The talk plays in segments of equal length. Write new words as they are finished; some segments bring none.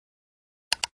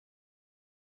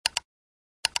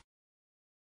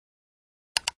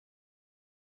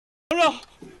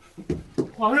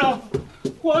皇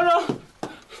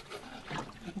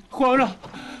上，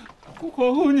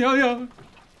皇后娘娘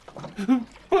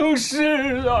崩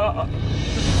逝了。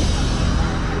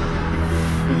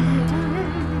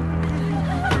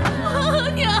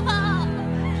皇娘，皇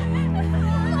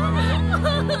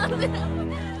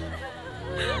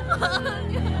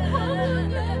娘，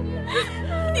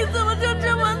你怎么就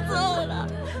这么走了？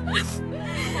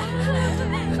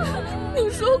你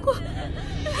说过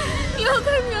你要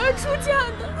带女儿出嫁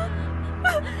的，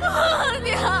皇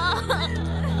娘。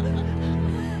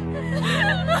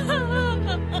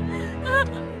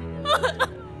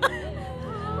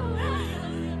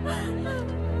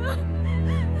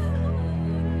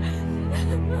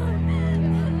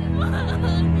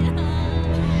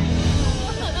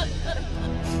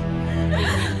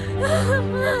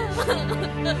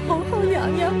皇后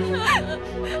娘娘，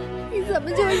你怎么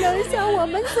就扔下我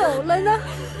们走了呢？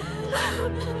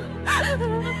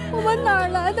我们哪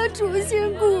来的主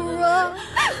心骨啊？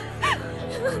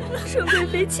沈贵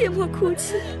妃切莫哭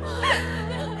泣，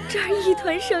这儿一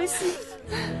团伤心，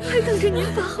还等着您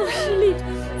发号施令，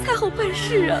才好办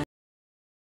事啊。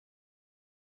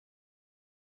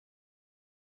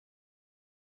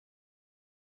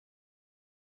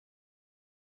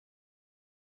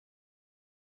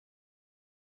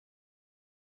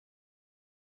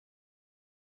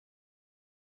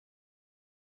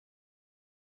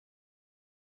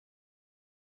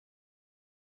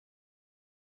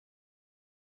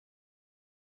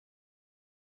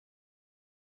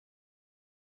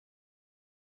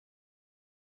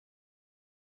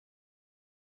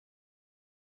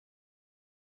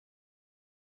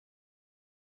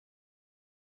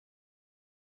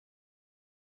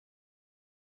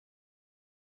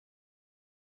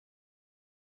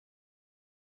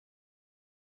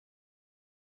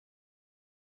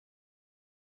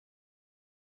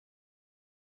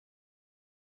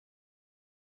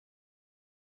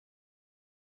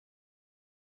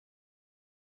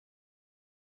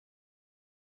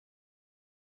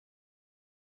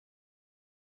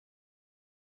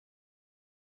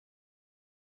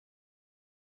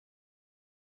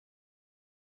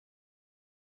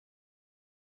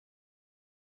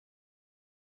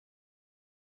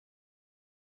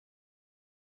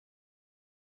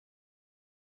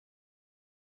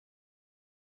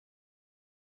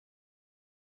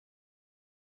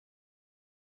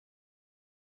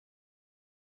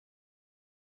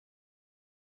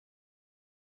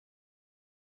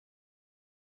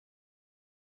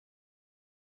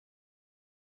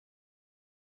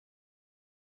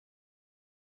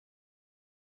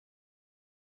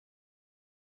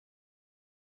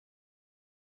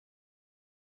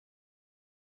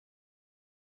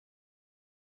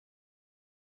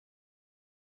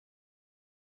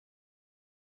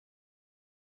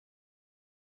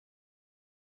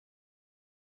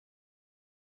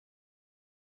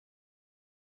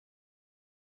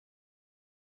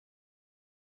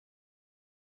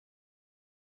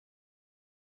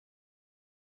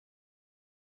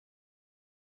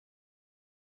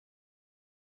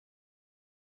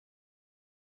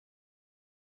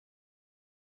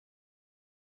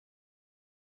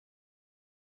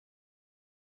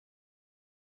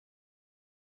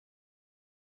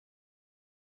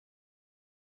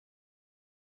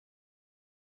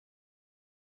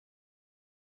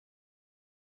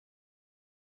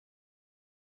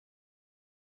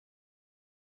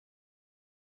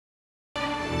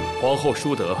皇后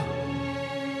淑德，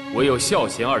唯有孝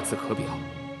贤二字可表，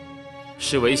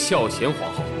是为孝贤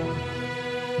皇后。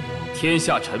天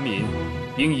下臣民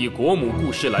应以国母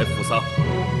故事来扶丧。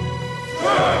是，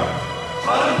臣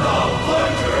等遵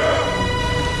旨。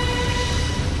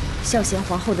孝贤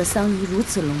皇后的丧仪如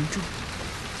此隆重，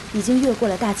已经越过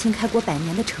了大清开国100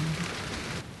年的成立。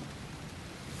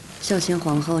孝贤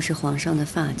皇后是皇上的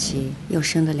发妻，又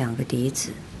生了2个嫡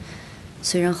子，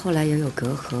虽然后来也有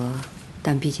隔阂，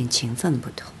但毕竟情分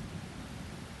不同。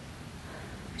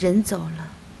人走了，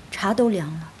茶都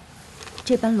凉了，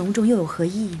这般隆重又有何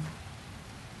意义呢？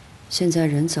现在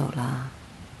人走了，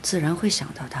自然会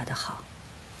想到他的好。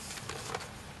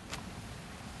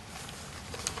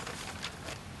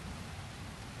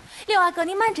六阿哥，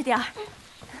您慢着点儿。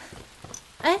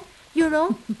哎，永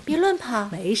荣，别乱爬。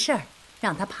没事儿，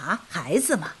让他爬，孩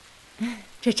子嘛。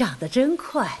这长得真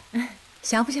快。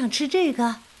想不想吃这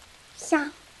个？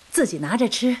想。自己拿着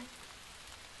吃。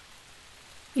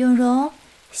永荣，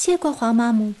谢过黄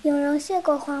妈母。永荣谢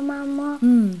过黄妈妈。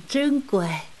真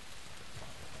乖。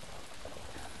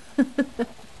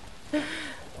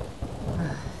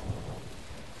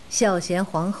孝贤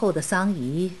皇后的丧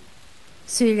仪，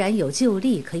虽然有旧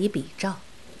例可以比照，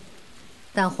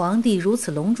但皇帝如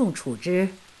此隆重处置，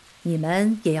你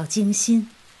们也要精心。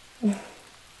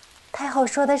太后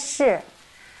说的是，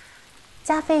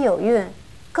家妃有孕，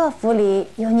各府里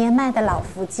有年迈的老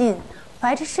福晋，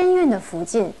怀着身孕的福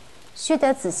晋，须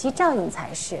得仔细照应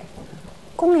才是。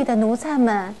宫里的奴才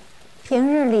们，平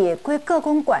日里归各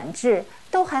宫管制，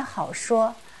都还好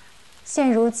说。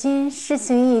现如今事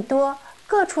情一多，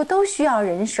各处都需要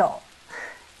人手，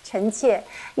臣妾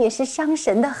也是伤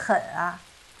神的很啊。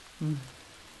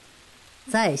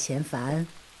再嫌烦，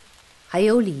还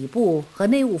有礼部和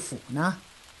内务府呢。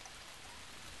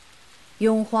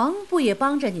永皇不也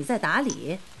帮着你在打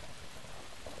理？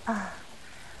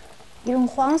永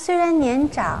皇虽然年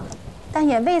长，但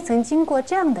也未曾经过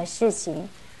这样的事情，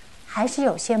还是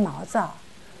有些毛躁。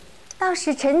倒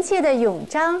是臣妾的永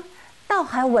璋，倒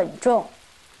还稳重。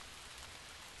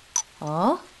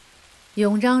哦，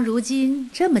永璋如今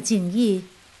这么敬意？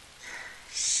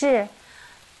是，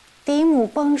嫡母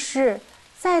崩逝，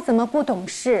再怎么不懂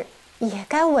事，也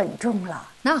该稳重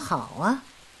了。那好啊，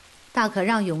大可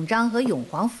让永璋和永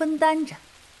皇分担着，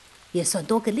也算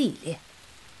多个历练。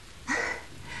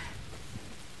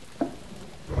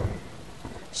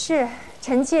是，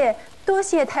臣妾多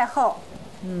谢太后。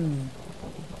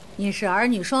你是儿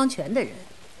女双全的人，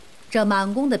这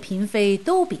满宫的嫔妃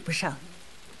都比不上你。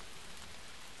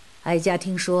哀家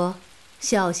听说，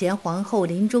孝贤皇后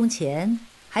临终前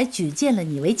还举荐了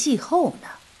你为继后呢。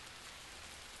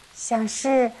想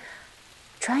是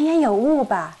传言有误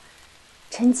吧？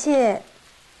臣妾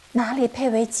哪里配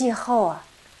为继后啊？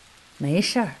没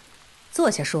事儿，坐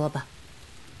下说吧。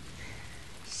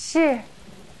是。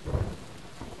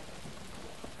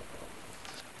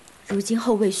如今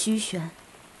后位虚悬，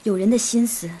有人的心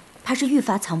思怕是愈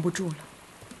发藏不住了。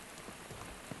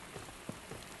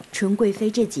纯贵妃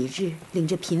这几日领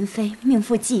着嫔妃命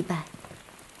妇祭拜，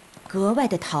格外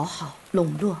的讨好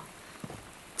笼络，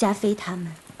嘉妃他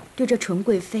们对这纯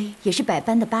贵妃也是百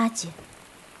般的巴结，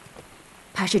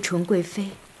怕是纯贵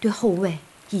妃对后位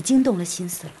已经动了心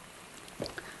思了。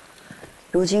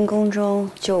如今宫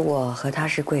中就我和她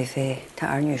是贵妃，她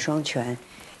儿女双全，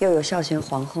又有孝贤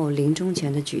皇后临终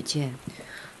前的举荐，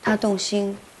她动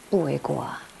心不为过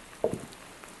啊。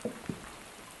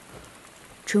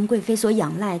纯贵妃所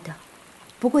仰赖的，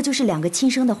不过就是2个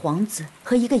亲生的皇子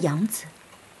和1个养子。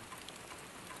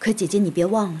可姐姐你别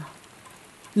忘了，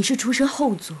你是出身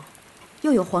后族，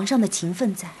又有皇上的情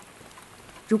分在，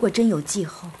如果真有继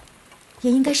后，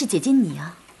也应该是姐姐你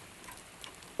啊。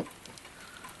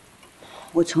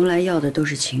我从来要的都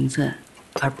是情分，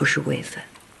而不是位分。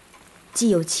既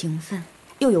有情分，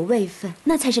又有位分，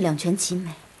那才是两全其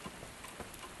美。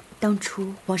当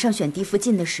初皇上选嫡福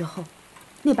晋的时候，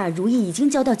那把如意已经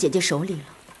交到姐姐手里了。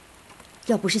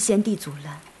要不是先帝阻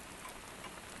拦，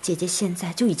姐姐现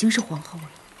在就已经是皇后了。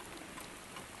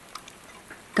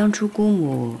当初姑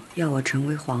母要我成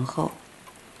为皇后，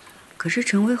可是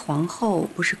成为皇后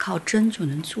不是靠争就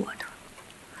能做的，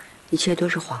一切都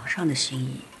是皇上的心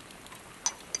意。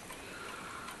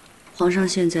皇上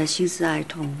现在心思哀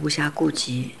痛，无暇顾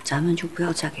及，咱们就不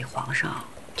要再给皇上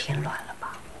添乱了。